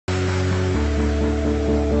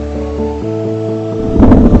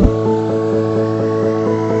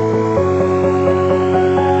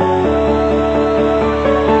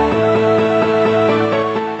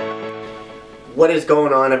What is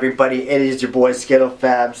going on, everybody? It is your boy Skittle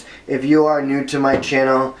Fabs. If you are new to my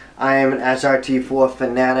channel, I am an SRT4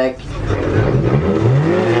 fanatic.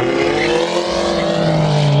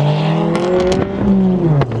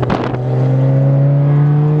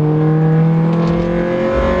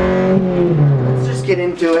 Let's just get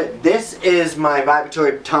into it. This is my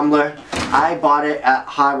Vibratory Tumbler. I bought it at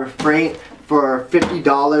Harbor Freight for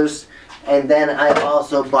 $50. And then I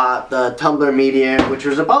also bought the Tumbler Media, which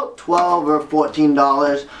was about $12 or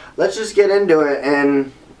 $14. Let's just get into it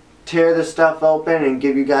and tear this stuff open and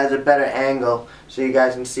give you guys a better angle so you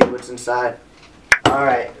guys can see what's inside.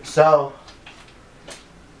 Alright, so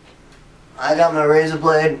I got my razor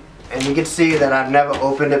blade, and you can see that I've never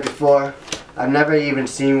opened it before. I've never even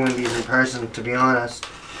seen one of these in person, to be honest.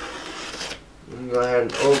 I'm gonna go ahead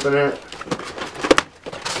and open it.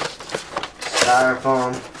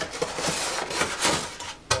 Styrofoam.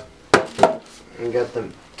 You got the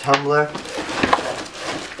tumbler.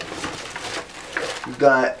 You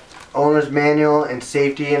got owner's manual and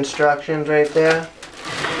safety instructions right there.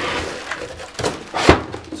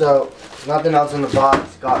 So nothing else in the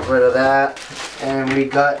box. Got rid of that, and we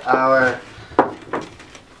got our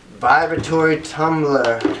vibratory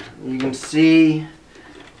tumbler. You can see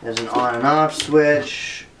there's an on and off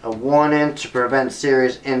switch, a warning to prevent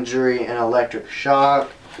serious injury and electric shock.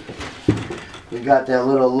 We got that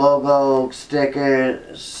little logo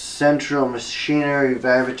sticker, Central Machinery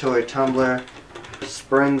Vibratory Tumbler,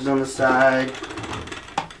 springs on the side,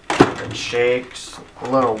 it shakes, a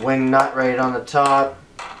little wing nut right on the top.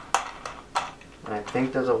 And I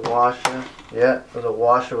think there's a washer. Yeah, there's a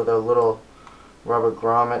washer with a little rubber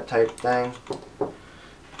grommet type thing.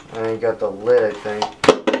 And you got the lid, I think.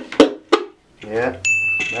 Yeah,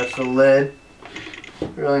 that's the lid.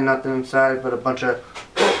 Really nothing inside but a bunch of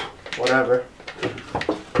whatever.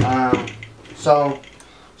 So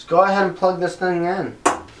let's go ahead and plug this thing in.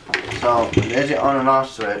 So there's your on and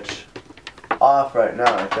off switch. Off right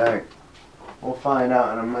now, I think. We'll find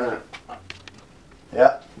out in a minute.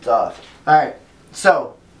 Yep, it's off. Alright,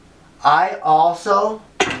 so I also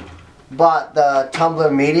bought the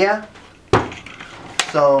Tumbler Media.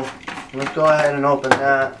 So let's go ahead and open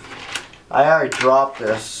that. I already dropped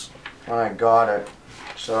this when I got it.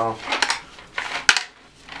 So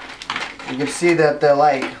you can see that they're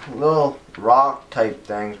like little rock type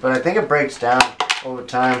things, but I think it breaks down over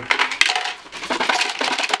time.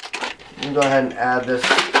 You can go ahead and add this.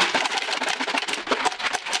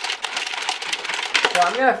 So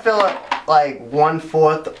I'm going to fill it like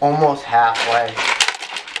 1/4, almost halfway.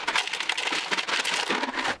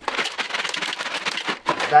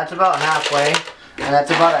 That's about halfway, and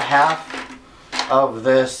that's about a half of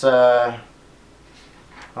this. How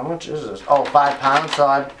much is this? Oh, 5 pounds. So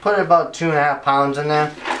I'd put about 2.5 pounds in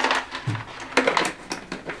there.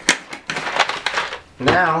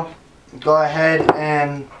 Now, go ahead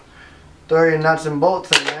and throw your nuts and bolts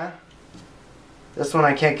in there. This one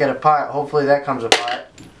I can't get apart. Hopefully that comes apart.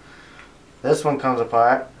 This one comes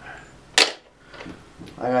apart.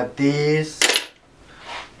 I got these.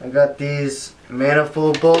 I got these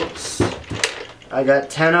manifold bolts. I got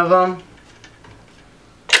 10 of them.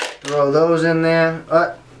 Throw those in there.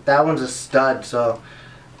 That one's a stud, so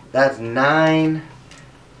that's 9.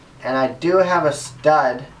 And I do have a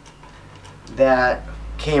stud that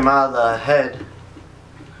came out of the head,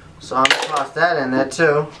 so I'm gonna toss that in there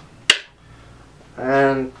too.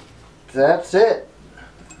 And that's it.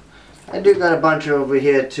 I do got a bunch over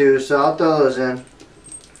here too, so I'll throw those in.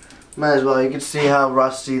 Might as well. You can see how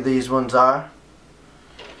rusty these ones are.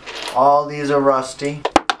 All these are rusty.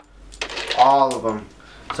 All of them.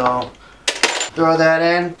 So throw that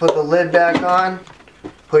in, put the lid back on,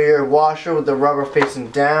 put your washer with the rubber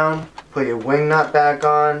facing down, put your wing nut back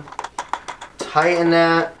on, tighten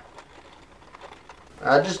that.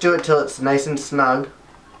 I'll just do it till it's nice and snug.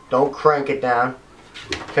 Don't crank it down.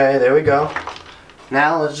 Okay, there we go.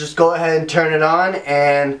 Now let's just go ahead and turn it on,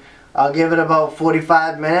 and I'll give it about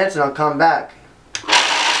 45 minutes and I'll come back.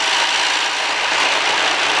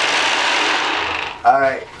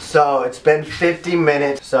 Alright, so it's been 50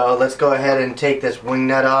 minutes, so let's go ahead and take this wing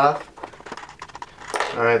nut off.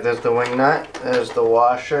 Alright, there's the wing nut. There's the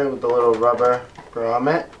washer with the little rubber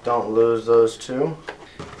grommet. Don't lose those two.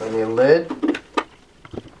 And your lid.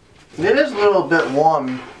 It is a little bit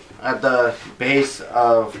warm at the base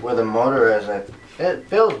of where the motor is. It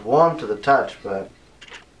feels warm to the touch, but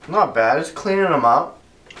not bad. It's cleaning them up.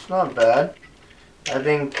 It's not bad. I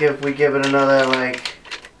think if we give it another like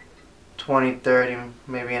 20, 30,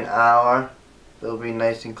 maybe an hour, they'll be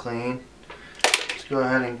nice and clean. Let's go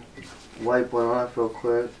ahead and wipe one off real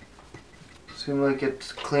quick. Seems like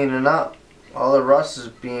it's cleaning up. All the rust is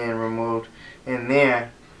being removed. in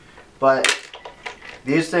there. But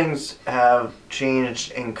these things have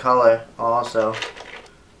changed in color also.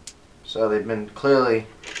 So they've been clearly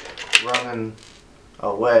running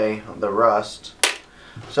away the rust.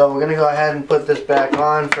 So we're going to go ahead and put this back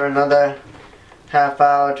on for another half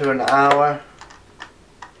hour to an hour.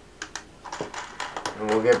 And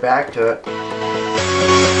we'll get back to it.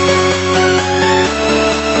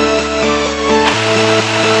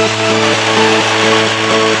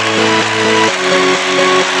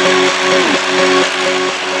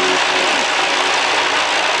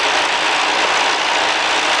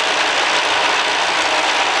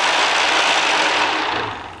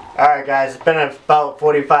 Alright guys, it's been about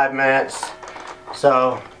 45 minutes,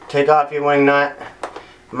 so take off your wing nut.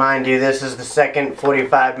 Mind you, this is the second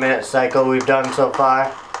 45-minute cycle we've done so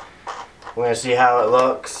far. We're going to see how it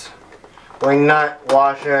looks. Wing nut,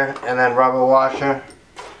 washer, and then rubber washer.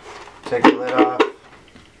 Take the lid off.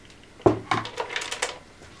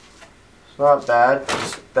 It's not bad.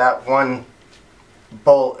 Just that one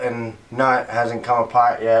bolt and nut hasn't come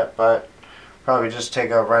apart yet, but probably just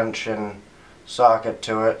take a wrench and socket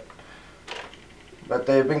to it. But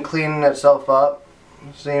they've been cleaning itself up.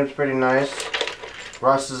 Seems pretty nice.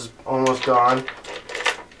 Rust is almost gone.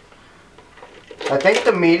 I think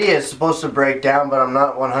the media is supposed to break down, but I'm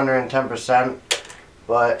not 110%.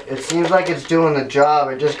 But it seems like it's doing the job.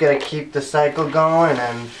 I just gotta keep the cycle going,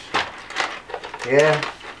 and yeah,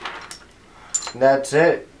 that's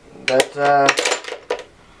it. That's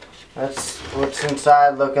what's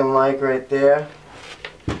inside looking like right there.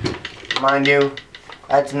 Mind you,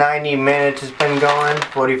 that's 90 minutes it's been going,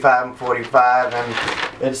 45 and 45, and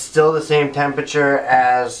it's still the same temperature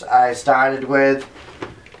as I started with.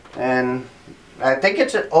 And I think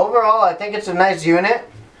overall I think it's a nice unit,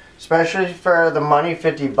 especially for the money,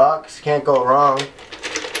 50 bucks, can't go wrong.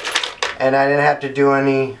 And I didn't have to do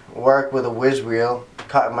any work with a whiz wheel,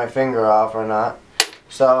 cutting my finger off or not.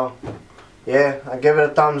 So yeah, I give it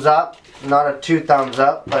a thumbs up. Not a 2 thumbs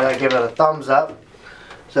up, but I give it a thumbs up.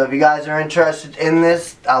 So if you guys are interested in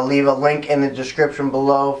this, I'll leave a link in the description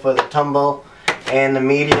below for the tumble and the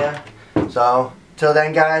media. So till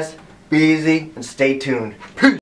then guys, be easy and stay tuned. Peace.